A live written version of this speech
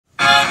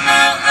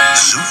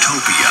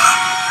Zootopia,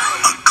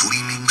 a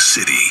gleaming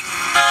city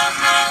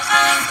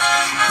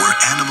where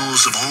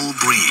animals of all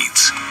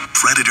breeds,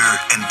 predator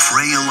and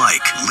prey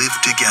alike, live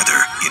together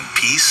in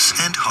peace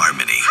and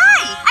harmony.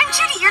 Hi, I'm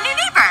Judy, your new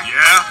neighbor.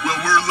 Yeah? Well,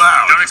 we're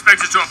loud. Don't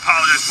expect us to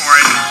apologize for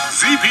it.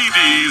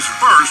 ZPD's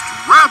first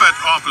rabbit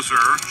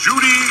officer,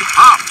 Judy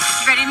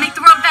Hops. You ready to make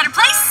the world a better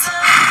place?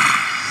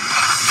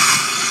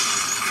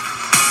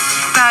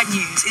 Bad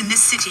news in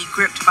this city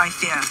gripped by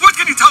fear. What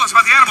can you tell us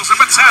about the animals that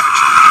went savage?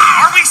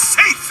 Are we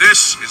safe?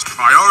 This is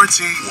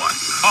priority one.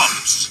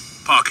 Hops.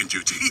 Parking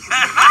duty.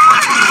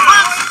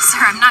 Sir,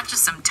 I'm not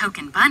just some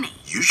token bunny.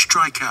 You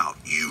strike out,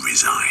 you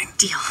resign.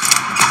 Deal.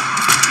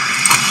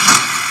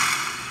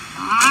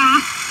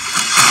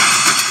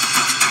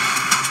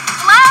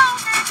 Hello?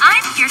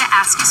 I'm here to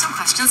ask you some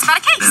questions about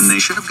a case. Then they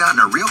should have gotten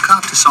a real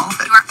cop to solve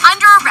it. You are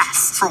under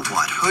arrest. For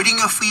what? Hooting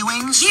a free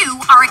wings? You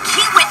are a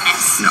key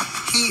witness. No,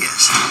 he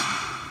is.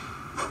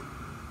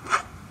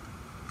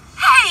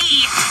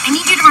 Hey, I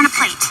need you to run a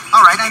plate.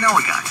 All right, I know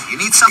a guy. You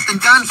need something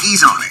done,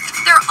 he's on it.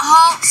 They're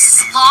all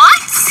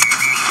sloths?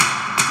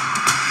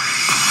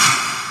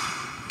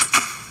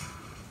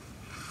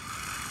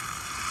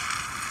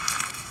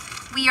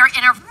 We are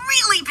in a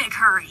really big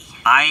hurry.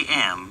 I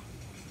am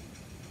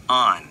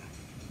on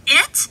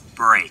It?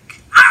 break.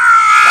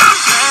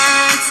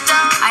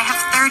 I have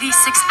 36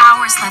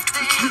 hours left.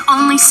 We can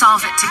only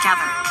solve it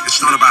together. It's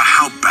not about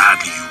how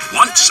badly you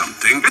want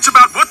something. It's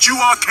about what you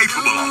are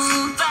capable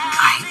of.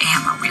 I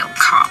am a real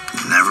cop.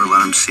 Never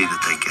let them see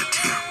that they get to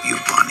you. You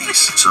bunnies.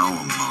 So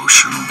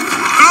emotional.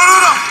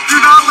 No! Do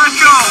not let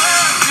go!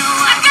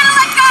 I'm gonna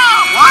let go!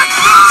 What?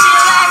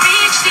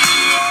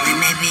 We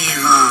may be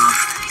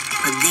evolved,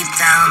 but deep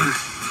down,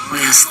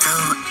 we are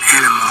still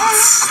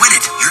animals. Quit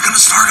it! You're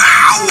gonna start a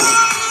howl!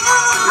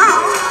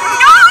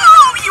 No!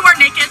 You are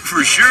naked.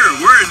 For sure,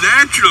 we're a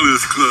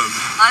naturalist club.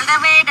 All the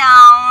way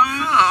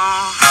down.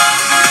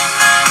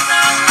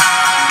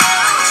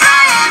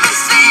 Try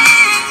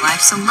everything.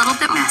 Life's a little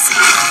bit messy.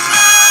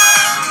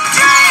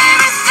 Try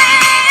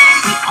everything.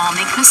 We all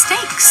make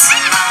mistakes.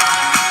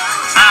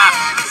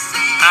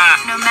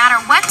 No matter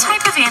what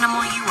type of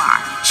animal you are,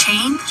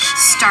 change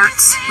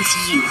starts with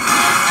you.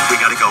 We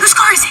gotta go. Whose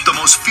car is it? The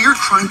most feared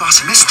crime boss,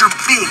 Mr.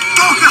 Big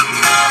Dog.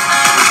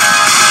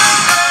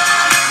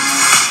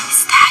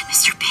 Is that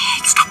Mr.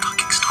 Big? Stop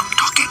talking, stop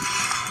talking.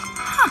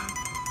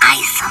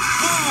 Awesome.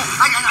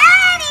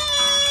 Daddy!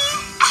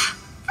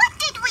 What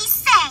did we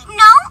say?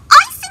 No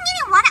icing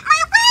anyone at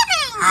my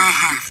wedding! I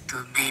have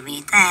to,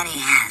 baby. Daddy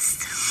has